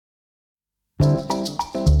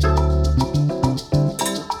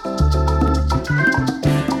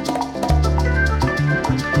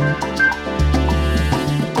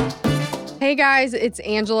Hey guys, it's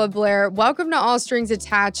Angela Blair. Welcome to All Strings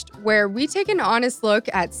Attached, where we take an honest look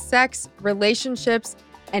at sex, relationships,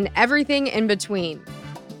 and everything in between.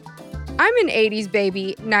 I'm an 80s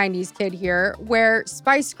baby, 90s kid here, where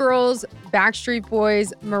Spice Girls, Backstreet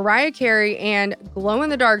Boys, Mariah Carey, and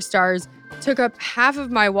glow-in-the-dark stars took up half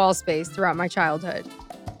of my wall space throughout my childhood.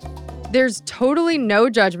 There's totally no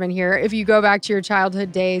judgment here if you go back to your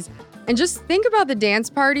childhood days and just think about the dance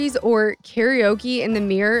parties or karaoke in the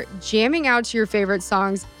mirror, jamming out to your favorite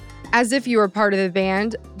songs as if you were part of the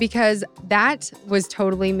band, because that was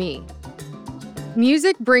totally me.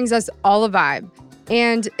 Music brings us all a vibe,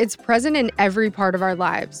 and it's present in every part of our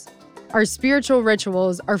lives. Our spiritual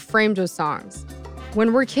rituals are framed with songs.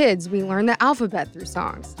 When we're kids, we learn the alphabet through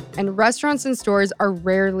songs, and restaurants and stores are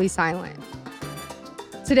rarely silent.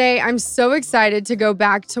 Today, I'm so excited to go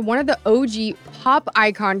back to one of the OG pop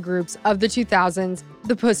icon groups of the 2000s,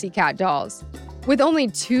 the Pussycat Dolls. With only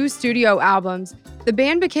 2 studio albums, the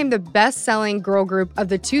band became the best-selling girl group of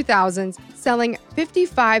the 2000s, selling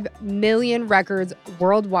 55 million records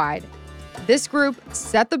worldwide. This group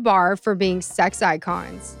set the bar for being sex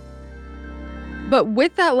icons. But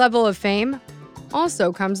with that level of fame,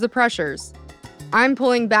 also comes the pressures. I'm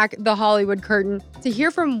pulling back the Hollywood curtain to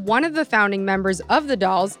hear from one of the founding members of the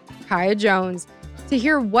Dolls, Kaya Jones, to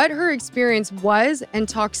hear what her experience was and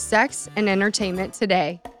talk sex and entertainment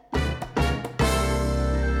today.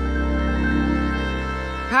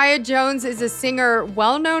 Kaya Jones is a singer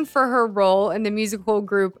well known for her role in the musical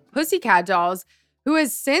group Pussycat Dolls, who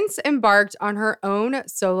has since embarked on her own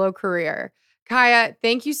solo career. Kaya,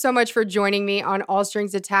 thank you so much for joining me on All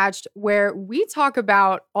Strings Attached, where we talk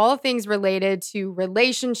about all things related to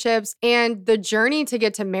relationships and the journey to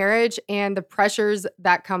get to marriage and the pressures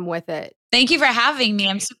that come with it. Thank you for having me.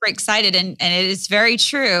 I'm super excited. And it is very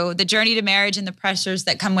true. The journey to marriage and the pressures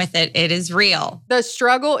that come with it, it is real. The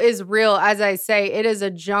struggle is real. As I say, it is a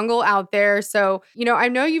jungle out there. So, I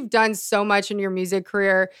know you've done so much in your music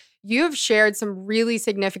career. You have shared some really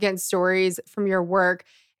significant stories from your work.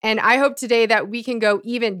 And I hope today that we can go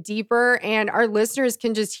even deeper and our listeners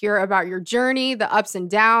can just hear about your journey, the ups and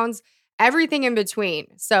downs, everything in between.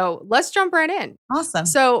 So let's jump right in. Awesome.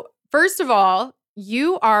 So first of all,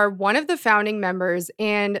 you are one of the founding members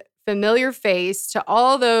and familiar face to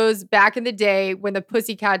all those back in the day when the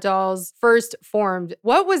Pussycat Dolls first formed.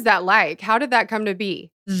 What was that like? How did that come to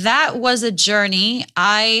be? That was a journey.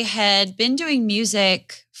 I had been doing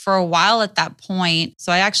music for a while at that point.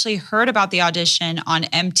 So I actually heard about the audition on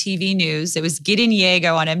MTV News. It was Gideon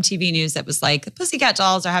Diego on MTV News that was like, the Pussycat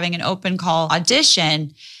Dolls are having an open call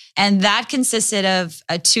audition. And that consisted of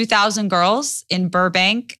 2,000 girls in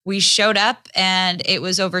Burbank. We showed up and it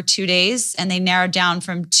was over 2 days and they narrowed down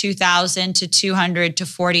from 2,000 to 200 to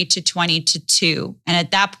 40 to 20 to 2. And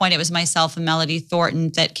at that point, it was myself and Melody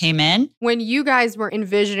Thornton that came in. When you guys were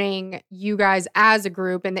envisioning you guys as a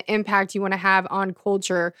group and the impact you want to have on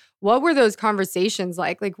culture, what were those conversations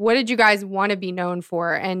like? Like, what did you guys want to be known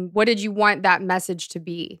for? And what did you want that message to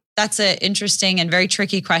be? That's an interesting and very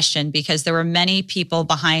tricky question because there were many people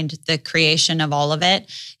behind the creation of all of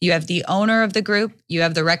it. You have the owner of the group, you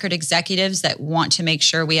have the record executives that want to make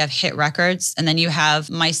sure we have hit records, and then you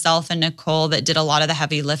have myself and Nicole that did a lot of the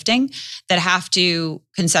heavy lifting that have to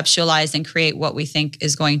conceptualize and create what we think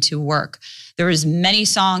is going to work. There was many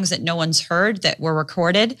songs that no one's heard that were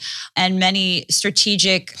recorded and many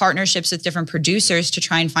strategic partnerships with different producers to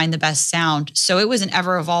try and find the best sound. So it was an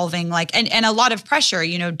ever evolving, and a lot of pressure,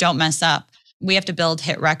 don't mess up. We have to build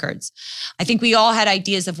hit records. I think we all had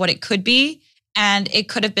ideas of what it could be, and it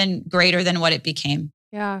could have been greater than what it became.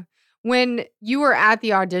 Yeah. When you were at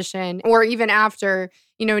the audition or even after,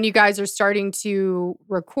 when you guys are starting to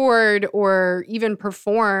record or even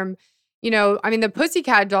perform, the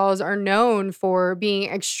Pussycat Dolls are known for being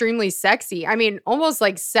extremely sexy. Almost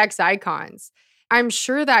like sex icons. I'm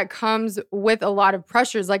sure that comes with a lot of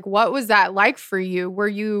pressures. Like, what was that like for you? Were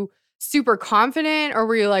you super confident or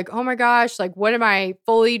were you like, oh my gosh, like, what am I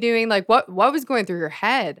fully doing? Like, what was going through your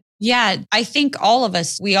head? Yeah, I think all of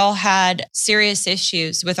us, we all had serious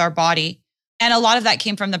issues with our body. And a lot of that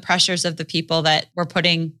came from the pressures of the people that were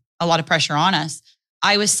putting a lot of pressure on us.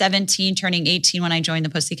 I was 17, turning 18 when I joined the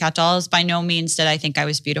Pussycat Dolls. By no means did I think I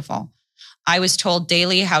was beautiful. I was told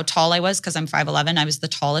daily how tall I was because I'm 5'11". I was the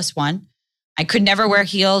tallest one. I could never wear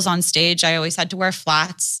heels on stage. I always had to wear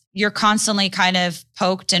flats. You're constantly kind of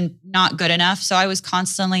poked and not good enough. So I was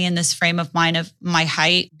constantly in this frame of mind of my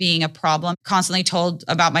height being a problem, constantly told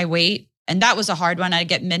about my weight. And that was a hard one. I'd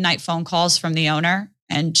get midnight phone calls from the owner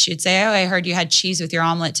And she'd say, oh, I heard you had cheese with your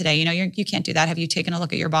omelet today. You can't do that. Have you taken a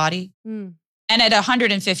look at your body? And at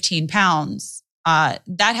 115 pounds,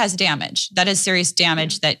 that has damage. That is serious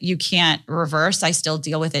damage that you can't reverse. I still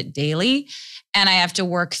deal with it daily and I have to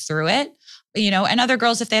work through it. And other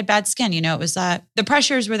girls, if they had bad skin, it was the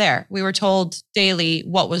pressures were there. We were told daily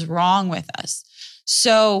what was wrong with us.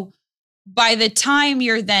 So by the time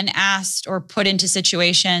you're then asked or put into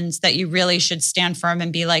situations that you really should stand firm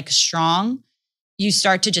and be like strong, you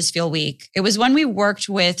start to just feel weak. It was when we worked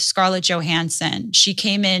with Scarlett Johansson. She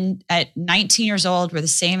came in at 19 years old. We're the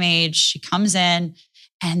same age. She comes in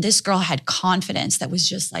and this girl had confidence that was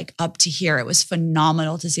just like up to here. It was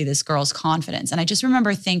phenomenal to see this girl's confidence. And I just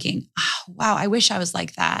remember thinking, oh, wow, I wish I was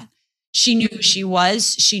like that. She knew who she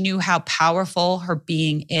was. She knew how powerful her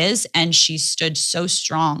being is. And she stood so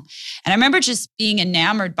strong. And I remember just being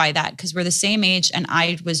enamored by that because we're the same age and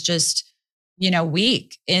I was just,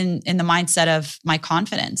 weak in the mindset of my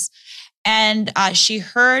confidence. And she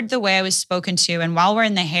heard the way I was spoken to. And while we're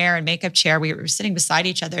in the hair and makeup chair, we were sitting beside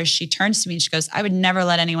each other. She turns to me and she goes, I would never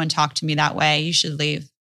let anyone talk to me that way. You should leave.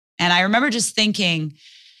 And I remember just thinking,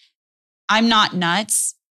 I'm not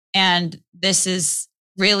nuts. And this is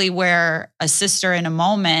really where a sister in a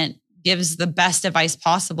moment gives the best advice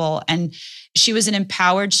possible. And she was an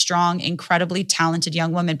empowered, strong, incredibly talented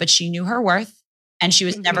young woman, but she knew her worth. And she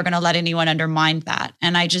was never going to let anyone undermine that.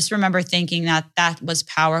 And I just remember thinking that was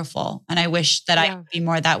powerful. And I wish that I could be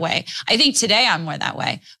more that way. I think today I'm more that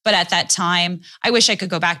way. But at that time, I wish I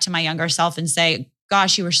could go back to my younger self and say,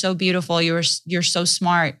 gosh, you were so beautiful. You're so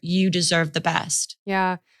smart. You deserve the best.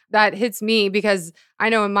 Yeah, that hits me because I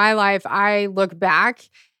know in my life, I look back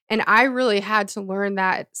and I really had to learn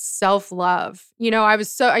that self-love.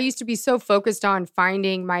 I used to be so focused on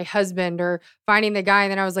finding my husband or finding the guy.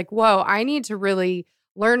 And then I was like, whoa, I need to really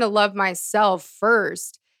learn to love myself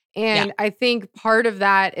first. And I think part of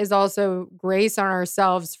that is also grace on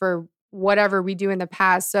ourselves for whatever we do in the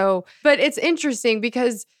past. So, but it's interesting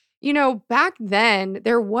because, back then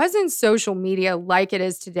there wasn't social media like it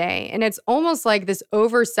is today. And it's almost like this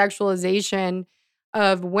over-sexualization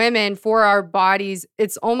of women for our bodies,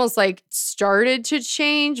 it's almost like started to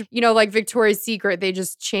change. Like Victoria's Secret, they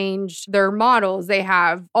just changed their models. They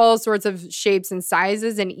have all sorts of shapes and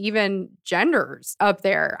sizes and even genders up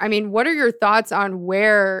there. I mean, what are your thoughts on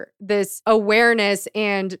where this awareness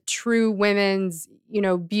and true women's,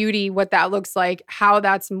 beauty, what that looks like, how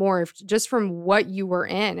that's morphed just from what you were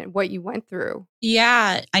in and what you went through?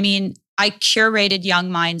 Yeah. I mean, I curated young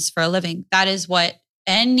minds for a living. That is what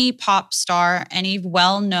any pop star, any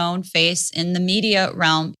well-known face in the media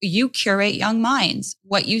realm, you curate young minds.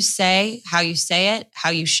 What you say, how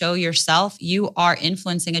you show yourself, you are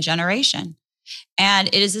influencing a generation. And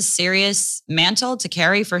it is a serious mantle to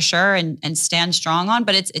carry for sure and stand strong on,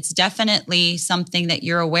 but it's definitely something that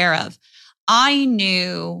you're aware of. I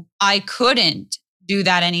knew I couldn't do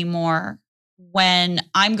that anymore. When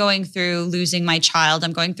I'm going through losing my child,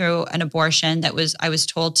 I'm going through an abortion I was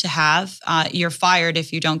told to have. You're fired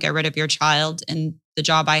if you don't get rid of your child, in the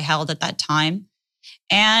job I held at that time.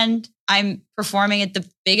 And I'm performing at the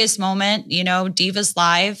biggest moment, Divas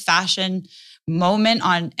Live fashion moment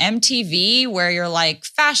on MTV, where you're like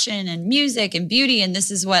fashion and music and beauty. And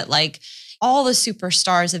this is what all the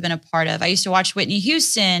superstars have been a part of. I used to watch Whitney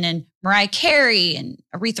Houston and Mariah Carey and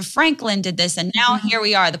Aretha Franklin did this. And now here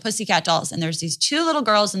we are, the Pussycat Dolls. And there's these two little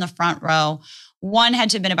girls in the front row. One had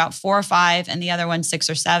to have been about 4 or 5 and the other one 6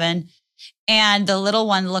 or 7. And the little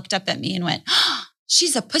one looked up at me and went, oh,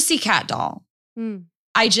 she's a Pussycat Doll.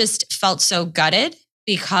 I just felt so gutted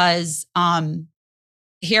because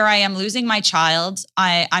here I am losing my child.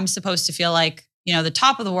 I'm supposed to feel like, the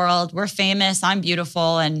top of the world. We're famous. I'm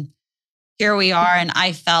beautiful. And here we are. And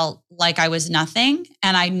I felt like I was nothing.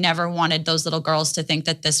 And I never wanted those little girls to think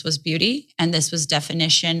that this was beauty. And this was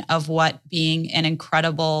definition of what being an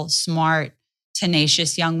incredible, smart,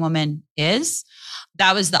 tenacious young woman is.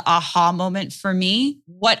 That was the aha moment for me.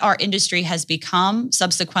 What our industry has become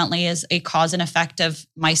subsequently is a cause and effect of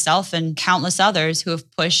myself and countless others who have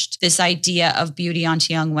pushed this idea of beauty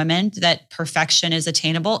onto young women, that perfection is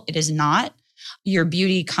attainable. It is not. Your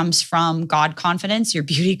beauty comes from God confidence. Your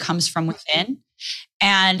beauty comes from within.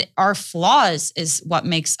 And our flaws is what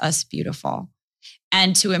makes us beautiful.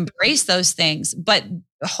 And to embrace those things. But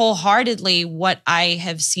wholeheartedly, what I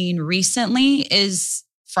have seen recently is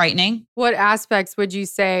frightening. What aspects would you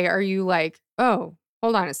say are you like, oh,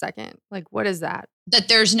 hold on a second. Like, what is that? That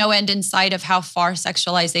there's no end in sight of how far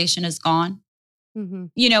sexualization has gone.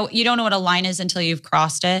 You don't know what a line is until you've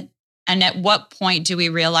crossed it. And at what point do we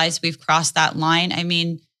realize we've crossed that line? I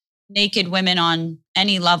mean, naked women on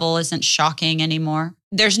any level isn't shocking anymore.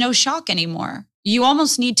 There's no shock anymore. you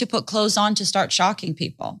almost need to put clothes on to start shocking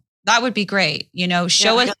people. That would be great.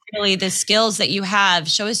 Show us really the skills that you have.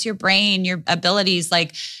 Show us your brain, your abilities,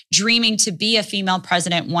 like dreaming to be a female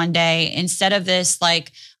president one day instead of this,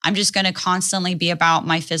 like, I'm just going to constantly be about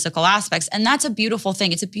my physical aspects. And that's a beautiful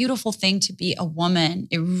thing. It's a beautiful thing to be a woman.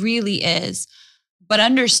 It really is. But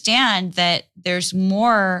understand that there's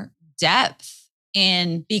more depth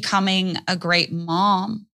in becoming a great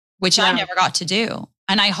mom, which I never got to do.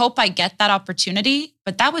 And I hope I get that opportunity,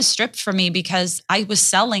 but that was stripped from me because I was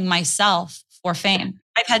selling myself for fame.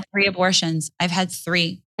 I've had 3 abortions. I've had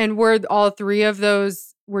 3. And were all 3 of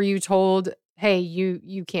those, were you told, hey,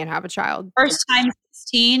 you can't have a child? First time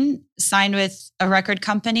 16, signed with a record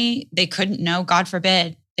company. They couldn't know, God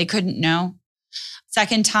forbid. They couldn't know.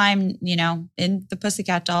 Second time, in the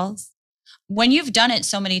Pussycat Dolls. When you've done it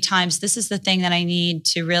so many times, this is the thing that I need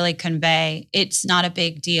to really convey. It's not a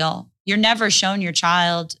big deal. You're never shown your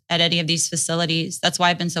child at any of these facilities. That's why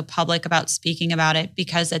I've been so public about speaking about it,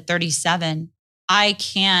 because at 37, I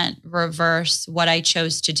can't reverse what I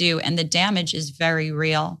chose to do. And the damage is very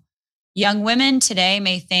real. Young women today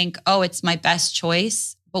may think, oh, it's my best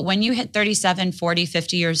choice. But when you hit 37, 40,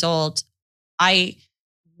 50 years old, I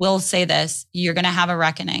will say this, you're going to have a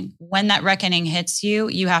reckoning. When that reckoning hits you,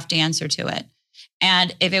 you have to answer to it.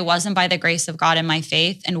 And if it wasn't by the grace of God and my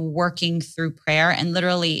faith and working through prayer and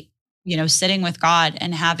literally sitting with God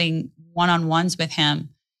and having one-on-ones with him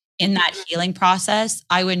in that healing process,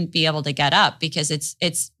 I wouldn't be able to get up because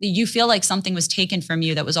it's you feel like something was taken from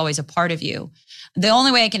you that was always a part of you. The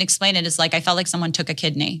only way I can explain it is like, I felt like someone took a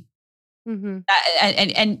kidney. Mm-hmm.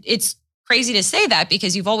 And it's crazy to say that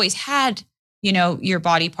because you've always had, your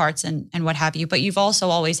body parts and what have you, but you've also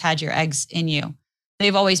always had your eggs in you.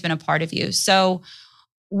 They've always been a part of you. So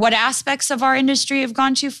what aspects of our industry have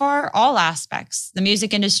gone too far? All aspects. The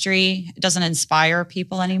music industry doesn't inspire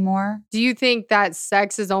people anymore. Do you think that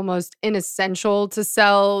sex is almost inessential to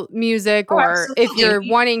sell music? Or if you're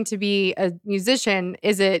wanting to be a musician,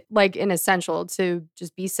 is it like inessential to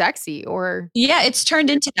just be sexy? Or yeah, it's turned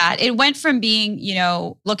into that. It went from being,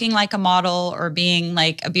 looking like a model or being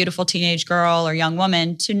like a beautiful teenage girl or young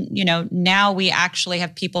woman to, now we actually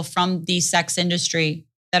have people from the sex industry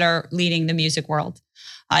that are leading the music world.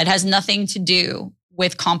 It has nothing to do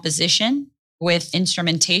with composition, with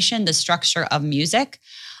instrumentation, the structure of music.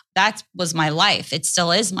 That was my life. It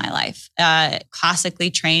still is my life. Classically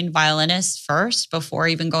trained violinist first, before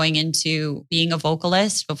even going into being a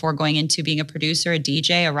vocalist, before going into being a producer, a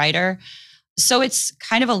DJ, a writer. So it's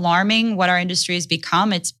kind of alarming what our industry has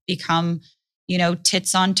become. It's become,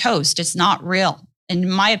 tits on toast. It's not real. In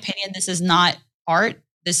my opinion, this is not art.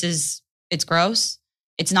 It's gross.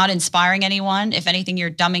 It's not inspiring anyone. If anything,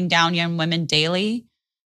 you're dumbing down young women daily.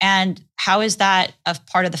 And how is that a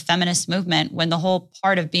part of the feminist movement when the whole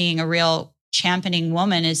part of being a real championing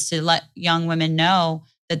woman is to let young women know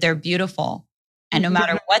that they're beautiful and no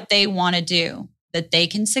matter what they want to do, that they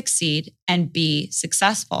can succeed and be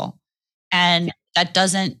successful. And that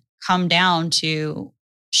doesn't come down to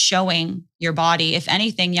showing your body. If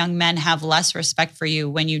anything, young men have less respect for you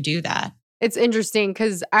when you do that. It's interesting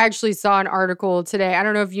because I actually saw an article today. I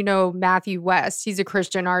don't know if you know Matthew West. He's a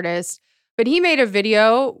Christian artist, but he made a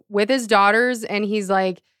video with his daughters and he's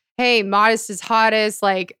like, hey, modest is hottest.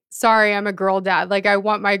 Like, sorry, I'm a girl dad. Like, I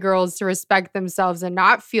want my girls to respect themselves and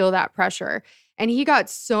not feel that pressure. And he got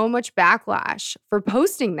so much backlash for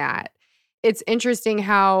posting that. It's interesting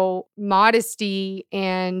how modesty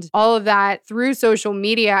and all of that through social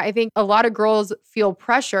media, I think a lot of girls feel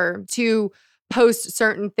pressure to post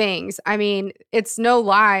certain things. I mean, it's no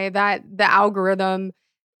lie that the algorithm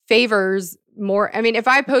favors more. I mean, if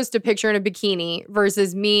I post a picture in a bikini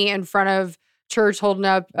versus me in front of church holding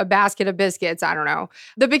up a basket of biscuits, I don't know,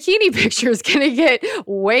 the bikini picture is going to get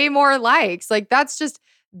way more likes. Like that's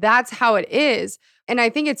how it is. And I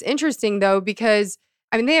think it's interesting though, because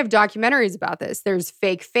they have documentaries about this. There's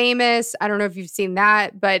Fake Famous. I don't know if you've seen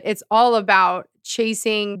that, but it's all about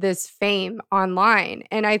chasing this fame online.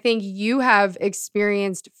 And I think you have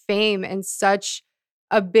experienced fame in such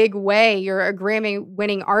a big way. You're a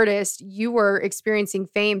Grammy-winning artist. You were experiencing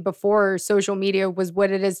fame before social media was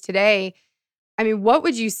what it is today. What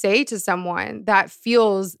would you say to someone that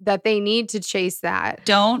feels that they need to chase that?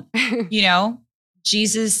 Don't,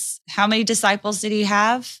 Jesus, how many disciples did he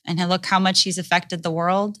have? And look how much he's affected the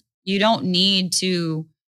world. You don't need to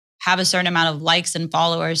have a certain amount of likes and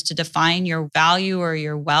followers to define your value or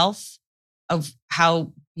your wealth of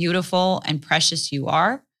how beautiful and precious you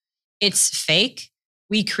are. It's fake.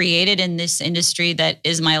 We created in this industry that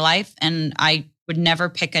is my life, and I would never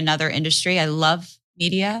pick another industry. I love,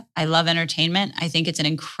 media. I love entertainment. I think it's an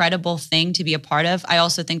incredible thing to be a part of. I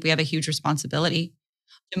also think we have a huge responsibility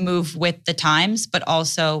to move with the times, but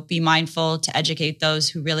also be mindful to educate those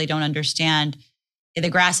who really don't understand. The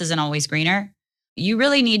grass isn't always greener. You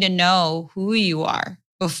really need to know who you are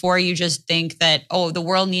before you just think that, oh, the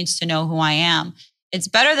world needs to know who I am. It's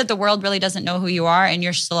better that the world really doesn't know who you are and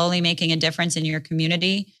you're slowly making a difference in your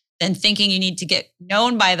community than thinking you need to get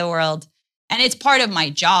known by the world. And it's part of my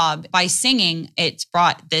job. By singing, it's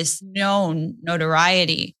brought this known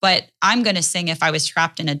notoriety. But I'm going to sing if I was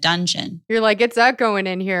trapped in a dungeon. You're like, it's echoing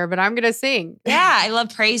in here, but I'm going to sing. Yeah, I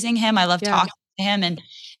love praising him. I love talking to him, and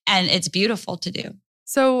it's beautiful to do.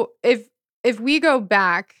 So if we go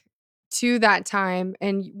back to that time,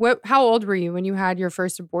 and how old were you when you had your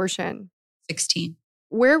first abortion? 16.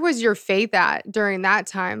 Where was your faith at during that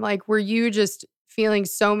time? Like, were you just feeling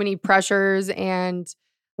so many pressures, and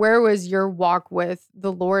where was your walk with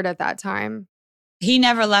the Lord at that time? He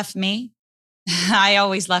never left me. I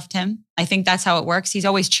always left him. I think that's how it works. He's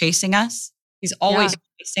always chasing us. He's always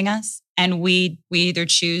chasing us. And we either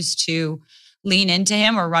choose to lean into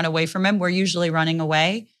him or run away from him. We're usually running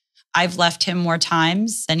away. I've left him more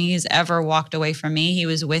times than he's ever walked away from me. He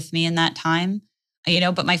was with me in that time,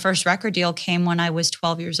 but my first record deal came when I was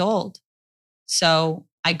 12 years old. So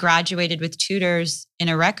I graduated with tutors in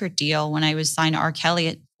a record deal when I was signed to R. Kelly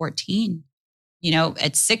at 14.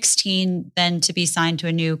 At 16, then to be signed to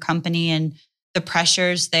a new company and the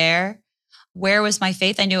pressures there. Where was my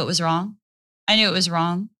faith? I knew it was wrong.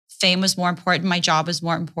 Fame was more important. My job was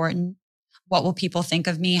more important. What will people think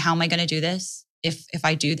of me? How am I going to do this? If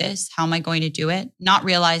I do this, how am I going to do it? Not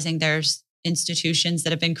realizing there's institutions that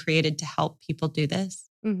have been created to help people do this.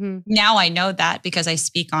 Mm-hmm. Now I know that because I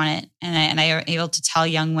speak on it, and I am able to tell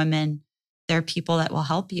young women there are people that will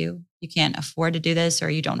help you. You can't afford to do this, or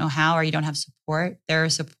you don't know how, or you don't have support. There are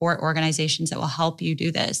support organizations that will help you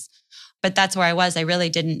do this. But that's where I was. I really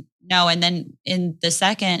didn't know. And then in the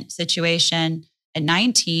second situation at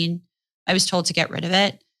 19, I was told to get rid of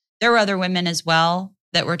it. There were other women as well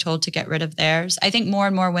that were told to get rid of theirs. I think more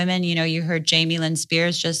and more women, you heard Jamie Lynn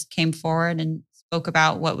Spears just came forward and spoke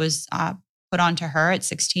about what was put onto her at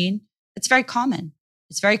 16. It's very common.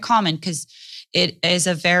 It's very common because it is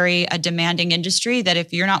a very demanding industry that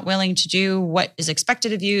if you're not willing to do what is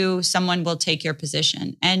expected of you, someone will take your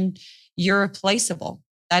position and you're replaceable.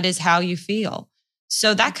 That is how you feel.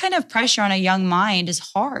 So that kind of pressure on a young mind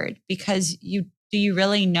is hard because do you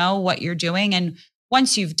really know what you're doing? And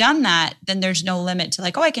once you've done that, then there's no limit to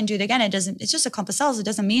I can do it again. It's just a clump of cells. It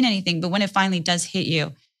doesn't mean anything. But when it finally does hit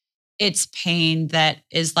you, it's pain that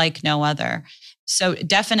is like no other. So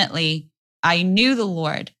definitely, I knew the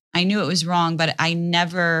Lord. I knew it was wrong, but I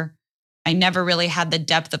never really had the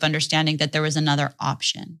depth of understanding that there was another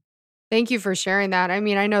option. Thank you for sharing that. I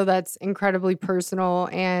mean, I know that's incredibly personal,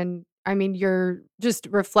 and I mean, you're just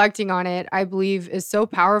reflecting on it, I believe is so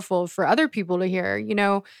powerful for other people to hear,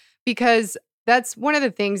 because that's one of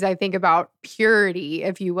the things I think about purity,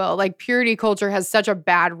 if you will. Like, purity culture has such a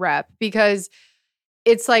bad rep because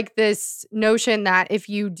it's like this notion that if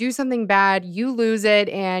you do something bad, you lose it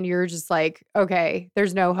and you're just like, okay,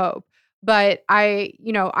 there's no hope. But I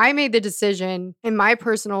made the decision in my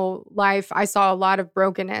personal life. I saw a lot of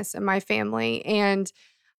brokenness in my family, and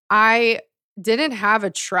I didn't have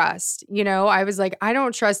a trust. I was like, I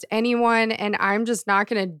don't trust anyone, and I'm just not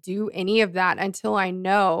going to do any of that until I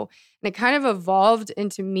know. And it kind of evolved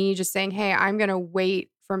into me just saying, hey, I'm going to wait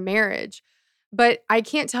for marriage. But I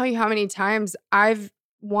can't tell you how many times I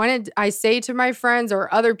say to my friends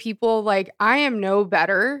or other people, like, I am no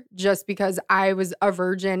better just because I was a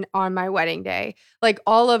virgin on my wedding day. Like,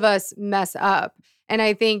 all of us mess up. And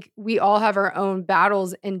I think we all have our own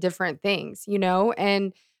battles in different things,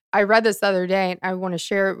 And I read this the other day and I want to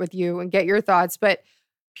share it with you and get your thoughts. But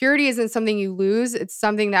purity isn't something you lose. It's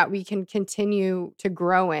something that we can continue to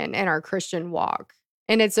grow in our Christian walk.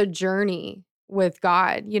 And it's a journey with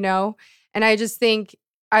God, And I just think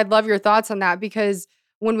I'd love your thoughts on that, because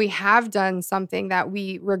when we have done something that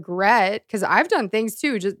we regret, because I've done things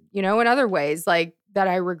too, just, in other ways like that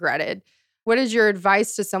I regretted. What is your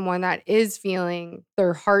advice to someone that is feeling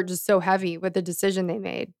their heart just so heavy with the decision they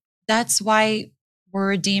made? That's why we're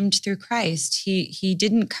redeemed through Christ. He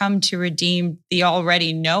didn't come to redeem the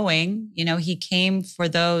already knowing. He came for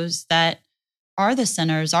those that are the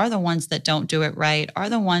sinners, are the ones that don't do it right, are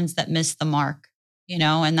the ones that miss the mark.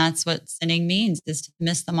 And that's what sinning means, is to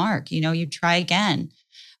miss the mark. You try again.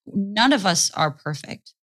 None of us are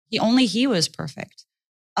perfect. Only he was perfect.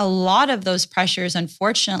 A lot of those pressures,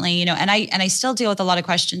 unfortunately, and I still deal with a lot of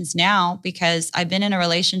questions now because I've been in a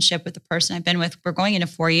relationship with the person I've been with. We're going into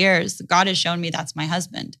 4 years. God has shown me that's my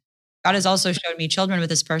husband. God has also showed me children with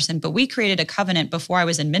this person, but we created a covenant before I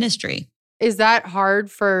was in ministry. Is that hard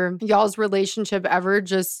for y'all's relationship ever?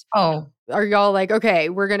 Just, are y'all like, okay,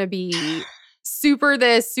 we're going to be super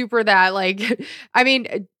this, super that? Like, I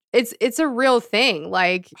mean, it's a real thing.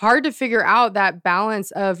 Like, hard to figure out that balance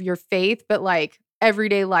of your faith, but like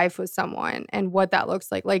everyday life with someone and what that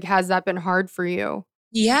looks like. Like, has that been hard for you?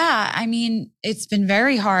 Yeah, I mean, it's been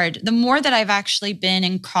very hard. The more that I've actually been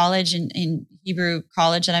in college, in Hebrew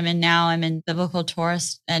college that I'm in now, I'm in biblical Torah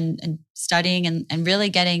and studying and really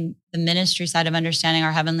getting the ministry side of understanding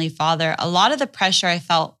our Heavenly Father. A lot of the pressure I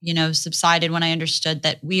felt, subsided when I understood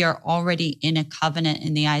that we are already in a covenant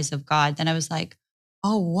in the eyes of God. Then I was like,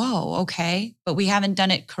 oh, whoa, okay, but we haven't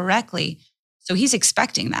done it correctly. So he's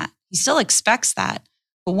expecting that. He still expects that.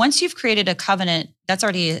 But once you've created a covenant, that's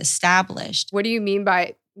already established. What do you mean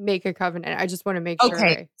by make a covenant? I just want to make sure.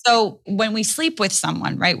 Okay. So when we sleep with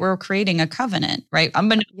someone, right, we're creating a covenant, right? I'm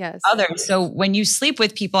going to yes. others. So when you sleep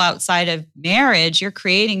with people outside of marriage, you're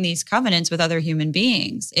creating these covenants with other human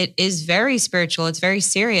beings. It is very spiritual. It's very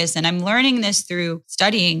serious. And I'm learning this through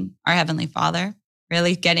studying our Heavenly Father,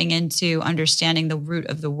 really getting into understanding the root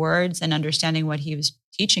of the words and understanding what he was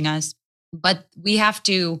teaching us. But we have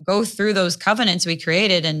to go through those covenants we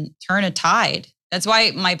created and turn a tide. That's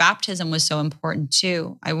why my baptism was so important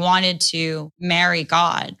too. I wanted to marry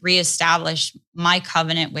God, reestablish my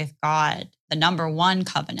covenant with God, the number one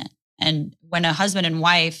covenant. And when a husband and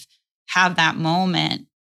wife have that moment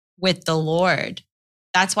with the Lord,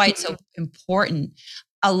 that's why it's so important.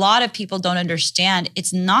 A lot of people don't understand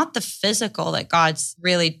it's not the physical that God's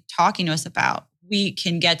really talking to us about. We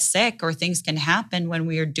can get sick or things can happen when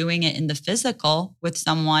we are doing it in the physical with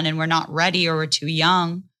someone and we're not ready or we're too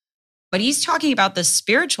young. But he's talking about the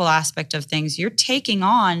spiritual aspect of things. You're taking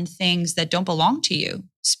on things that don't belong to you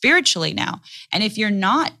spiritually now. And if you're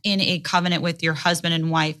not in a covenant with your husband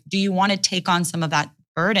and wife, do you want to take on some of that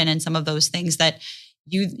burden and some of those things that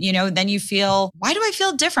then you feel, why do I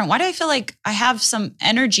feel different? Why do I feel like I have some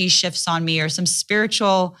energy shifts on me or some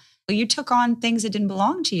spiritual? Well, you took on things that didn't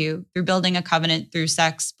belong to you through building a covenant through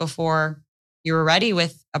sex before you were ready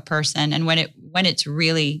with a person and when it's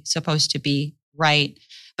really supposed to be right.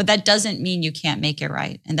 But that doesn't mean you can't make it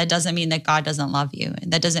right. And that doesn't mean that God doesn't love you.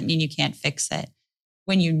 And that doesn't mean you can't fix it.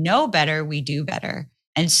 When you know better, we do better.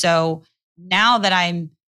 And so now that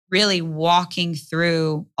I'm really walking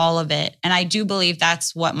through all of it, and I do believe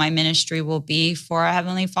that's what my ministry will be for our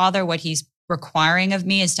Heavenly Father, what he's requiring of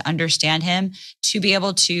me is to understand him, to be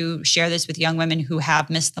able to share this with young women who have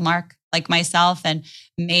missed the mark like myself and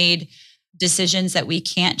made decisions that we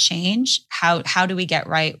can't change. How do we get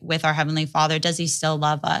right with our Heavenly Father? Does he still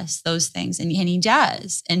love us? Those things. And he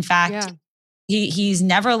does. In fact, he's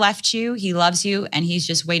never left you. He loves you. And he's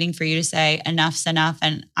just waiting for you to say, enough's enough.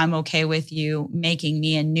 And I'm okay with you making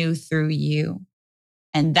me anew through you.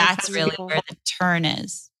 And that's really where the turn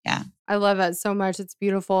is. Yeah. I love that so much. It's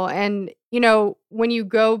beautiful. And, when you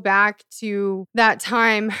go back to that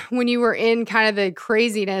time when you were in kind of the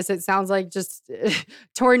craziness, it sounds like just a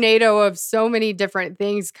tornado of so many different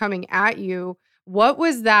things coming at you. What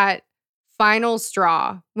was that final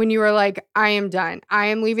straw when you were like, I am done. I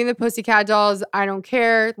am leaving the Pussycat Dolls. I don't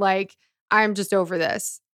care. Like, I'm just over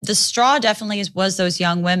this. The straw definitely was those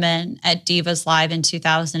young women at Divas Live in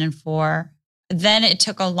 2004. Then it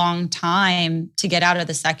took a long time to get out of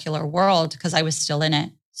the secular world because I was still in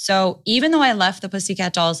it. So even though I left the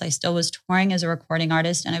Pussycat Dolls, I still was touring as a recording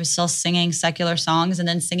artist and I was still singing secular songs and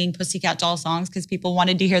then singing Pussycat Doll songs because people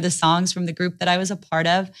wanted to hear the songs from the group that I was a part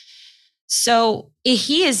of. So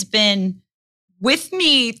he has been with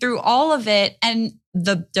me through all of it. And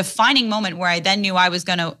the defining moment where I then knew I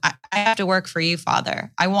have to work for you,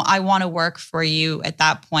 Father. I want to work for you at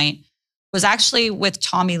that point was actually with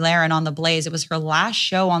Tomi Lahren on The Blaze. It was her last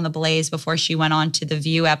show on The Blaze before she went on to the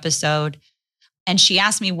View episode. And she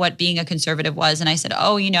asked me what being a conservative was. And I said,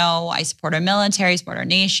 I support our military, support our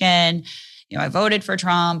nation. I voted for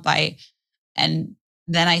Trump. And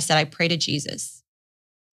then I said, I pray to Jesus.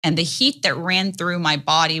 And the heat that ran through my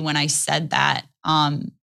body when I said that,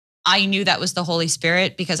 I knew that was the Holy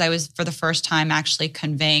Spirit because I was for the first time actually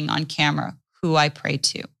conveying on camera who I pray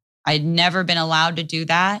to. I'd never been allowed to do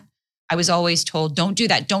that. I was always told, don't do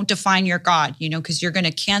that. Don't define your God, because you're going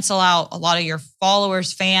to cancel out a lot of your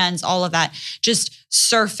followers, fans, all of that. Just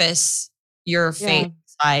surface your faith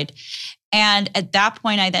side. And at that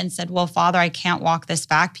point, I then said, well, Father, I can't walk this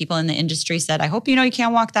back. People in the industry said, I hope you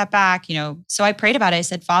can't walk that back. So I prayed about it. I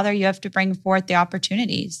said, Father, you have to bring forth the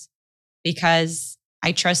opportunities because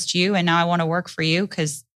I trust you. And now I want to work for you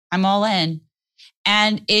because I'm all in.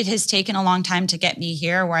 And it has taken a long time to get me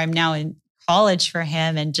here where I'm now in college for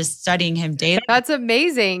him and just studying him daily. That's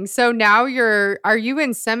amazing. So now are you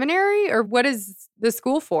in seminary or what is the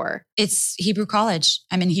school for? It's Hebrew College.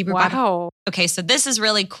 I'm in Hebrew Wow. Bible. Okay, so this is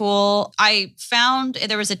really cool. I found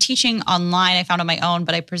there was a teaching online I found on my own,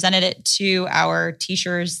 but I presented it to our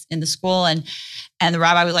teachers in the school and the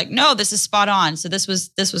rabbi was like, "No, this is spot on." So this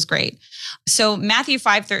was great. So Matthew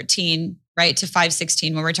 5:13, right, to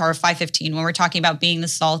 5:16 when we're talking 5:15 when we're talking about being the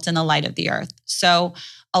salt and the light of the earth. So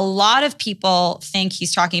a lot of people think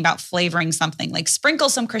he's talking about flavoring something, like sprinkle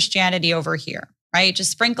some Christianity over here, right?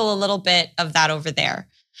 Just sprinkle a little bit of that over there.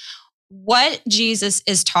 What Jesus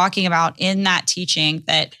is talking about in that teaching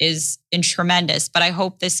that is tremendous, but I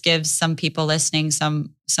hope this gives some people listening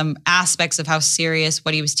some aspects of how serious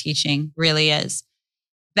what he was teaching really is.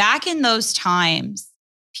 Back in those times,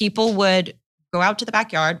 people would go out to the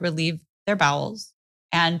backyard, relieve their bowels,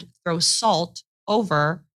 and throw salt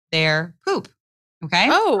over their poop. Okay.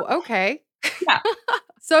 Oh, okay. Yeah.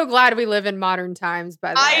 So glad we live in modern times,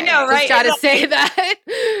 by the way. I know, right? Just got to say that.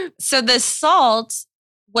 So the salt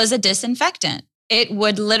was a disinfectant. It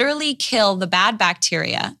would literally kill the bad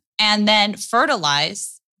bacteria and then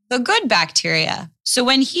fertilize the good bacteria. So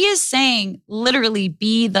when he is saying literally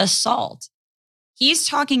be the salt, he's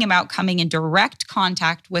talking about coming in direct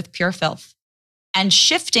contact with pure filth and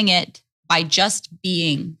shifting it by just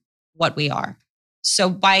being what we are.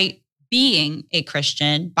 So by being a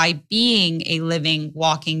Christian, by being a living,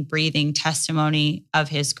 walking, breathing testimony of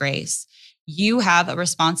his grace, you have a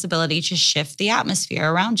responsibility to shift the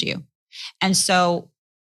atmosphere around you. And so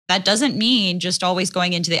that doesn't mean just always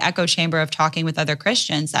going into the echo chamber of talking with other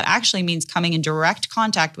Christians. That actually means coming in direct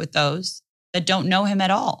contact with those that don't know him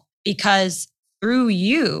at all, because through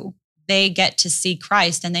you, they get to see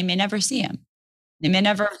Christ and they may never see him. They may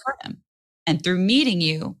never have heard him. And through meeting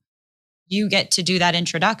you, you get to do that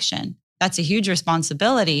introduction. That's a huge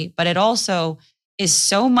responsibility, but it also is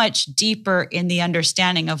so much deeper in the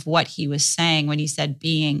understanding of what he was saying when he said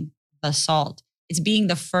being the salt. It's being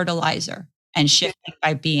the fertilizer and shifting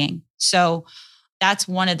by being. So that's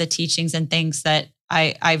one of the teachings and things that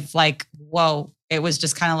I've like, whoa, it was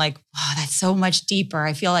just kind of like, wow, that's so much deeper.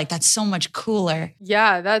 I feel like that's so much cooler.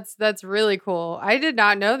 Yeah, that's really cool. I did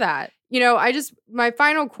not know that. My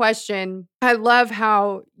final question, I love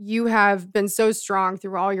how you have been so strong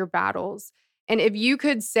through all your battles. And if you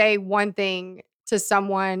could say one thing to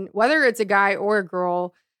someone, whether it's a guy or a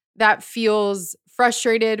girl that feels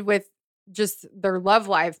frustrated with just their love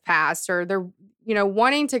life past or they're,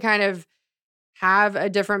 wanting to kind of have a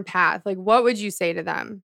different path, like what would you say to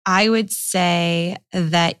them? I would say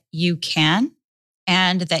that you can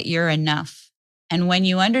and that you're enough. And when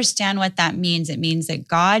you understand what that means, it means that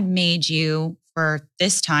God made you for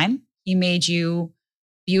this time. He made you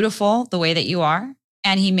beautiful the way that you are,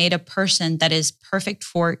 and he made a person that is perfect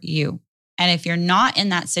for you. And if you're not in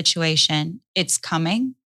that situation, it's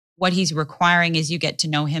coming. What he's requiring is you get to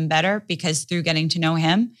know him better, because through getting to know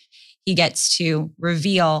him, he gets to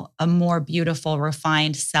reveal a more beautiful,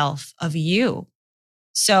 refined self of you.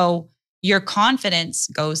 So your confidence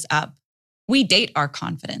goes up. We date our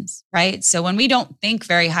confidence, right? So when we don't think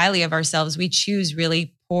very highly of ourselves, we choose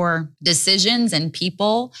really poor decisions and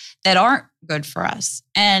people that aren't good for us.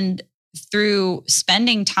 And through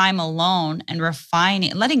spending time alone and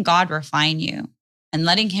letting God refine you and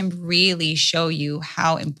letting him really show you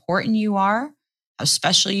how important you are, how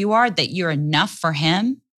special you are, that you're enough for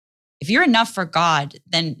him. If you're enough for God,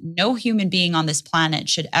 then no human being on this planet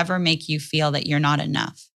should ever make you feel that you're not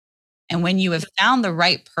enough. And when you have found the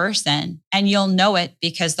right person, and you'll know it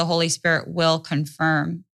because the Holy Spirit will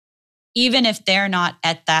confirm, even if they're not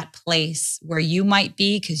at that place where you might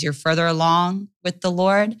be because you're further along with the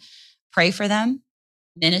Lord, pray for them,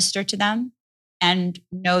 minister to them, and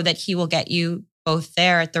know that he will get you both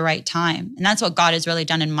there at the right time. And that's what God has really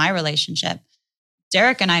done in my relationship.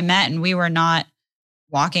 Derek and I met and we were not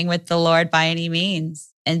walking with the Lord by any means.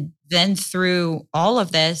 And then through all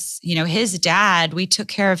of this, his dad, we took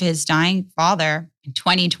care of his dying father in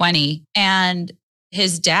 2020. And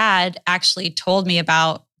his dad actually told me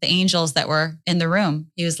about the angels that were in the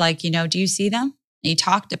room. He was like, do you see them? And he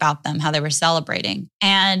talked about them, how they were celebrating.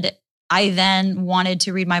 And I then wanted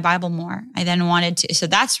to read my Bible more. So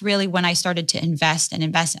that's really when I started to invest.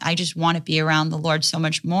 I just want to be around the Lord so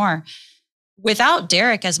much more. Without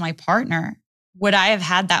Derek as my partner, would I have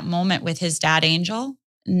had that moment with his dad angel?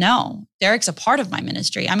 No. Derek's a part of my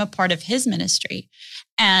ministry. I'm a part of his ministry.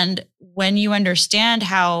 And when you understand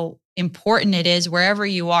how important it is wherever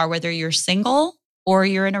you are, whether you're single or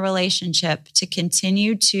you're in a relationship, to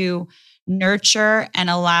continue to nurture and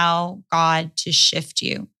allow God to shift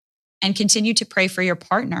you and continue to pray for your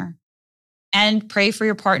partner. and pray for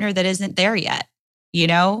your partner that isn't there yet.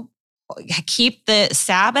 Keep the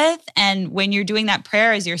Sabbath. And when you're doing that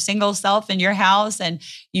prayer as your single self in your house and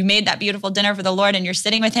you made that beautiful dinner for the Lord and you're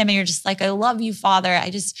sitting with him and you're just like, I love you, Father. I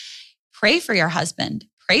just pray for your husband,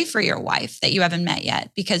 pray for your wife that you haven't met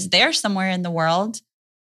yet, because they're somewhere in the world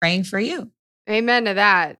praying for you. Amen to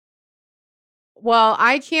that. Well,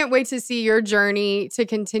 I can't wait to see your journey to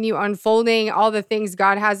continue unfolding all the things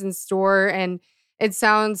God has in store. And it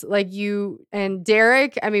sounds like you and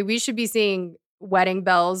Derek, we should be seeing wedding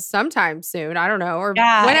bells sometime soon. I don't know. Or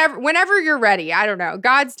whenever you're ready. I don't know.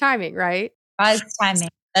 God's timing, right? God's timing.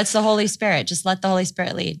 That's the Holy Spirit. Just let the Holy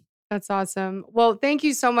Spirit lead. That's awesome. Well, thank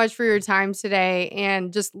you so much for your time today,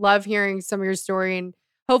 and just love hearing some of your story. And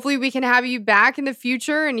hopefully we can have you back in the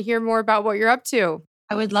future and hear more about what you're up to.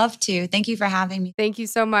 I would love to. Thank you for having me. Thank you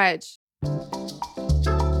so much.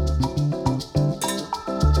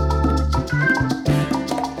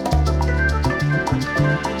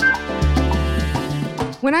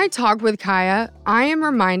 When I talk with Kaya, I am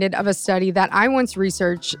reminded of a study that I once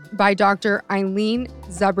researched by Dr. Eileen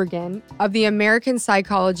Zurbriggen of the American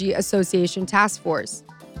Psychology Association Task Force.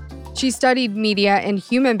 She studied media and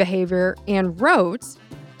human behavior and wrote,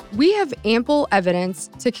 "We have ample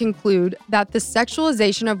evidence to conclude that the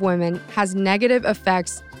sexualization of women has negative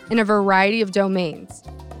effects in a variety of domains,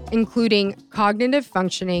 including cognitive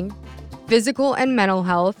functioning, physical and mental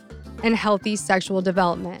health, and healthy sexual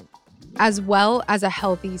development, as well as a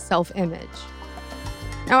healthy self-image."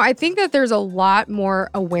 Now, I think that there's a lot more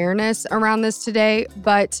awareness around this today,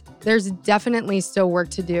 but there's definitely still work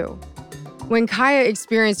to do. When Kaya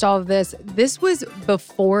experienced all of this was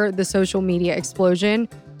before the social media explosion,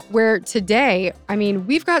 where today,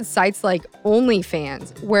 we've got sites like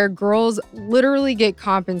OnlyFans, where girls literally get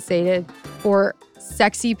compensated for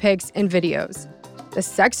sexy pics and videos. The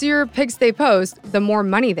sexier pics they post, the more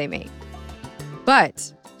money they make.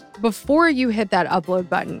 But before you hit that upload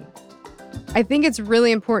button, I think it's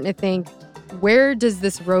really important to think, where does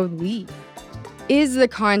this road lead? Is the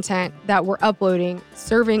content that we're uploading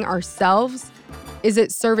serving ourselves? Is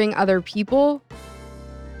it serving other people?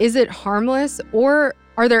 Is it harmless? Or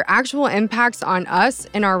are there actual impacts on us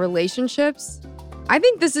and our relationships? I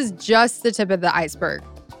think this is just the tip of the iceberg.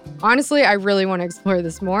 Honestly, I really want to explore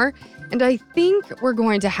this more, and I think we're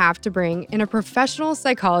going to have to bring in a professional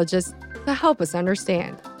psychologist to help us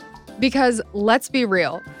understand. Because let's be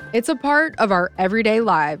real, it's a part of our everyday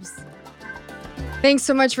lives. Thanks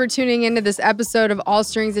so much for tuning into this episode of All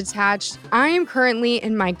Strings Attached. I am currently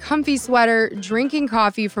in my comfy sweater, drinking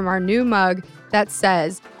coffee from our new mug that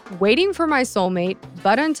says, "Waiting for my soulmate,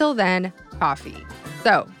 but until then, coffee."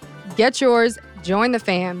 So get yours, join the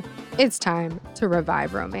fam. It's time to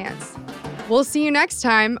revive romance. We'll see you next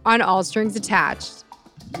time on All Strings Attached.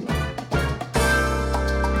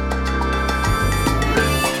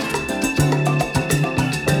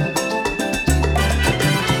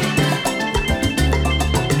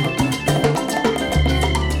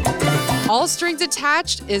 All Strings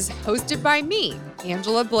Attached is hosted by me,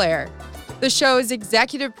 Angela Blair. The show is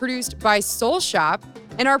executive produced by Soul Shop,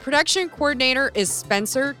 and our production coordinator is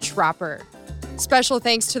Spencer Tropper. Special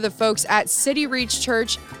thanks to the folks at City Reach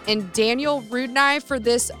Church and Daniel Rudnai for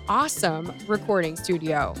this awesome recording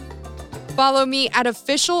studio. Follow me at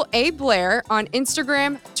Official A Blair on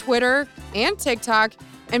Instagram, Twitter, and TikTok,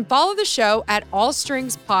 and follow the show at All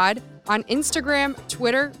Strings Pod on Instagram,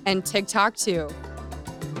 Twitter, and TikTok too.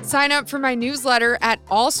 Sign up for my newsletter at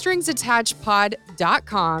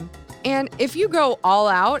allstringsattachedpod.com. And if you go all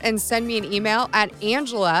out and send me an email at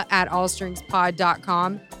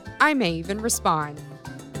angela@allstringspod.com, I may even respond.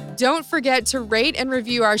 Don't forget to rate and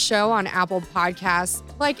review our show on Apple Podcasts,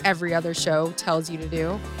 like every other show tells you to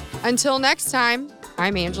do. Until next time,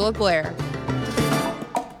 I'm Angela Blair.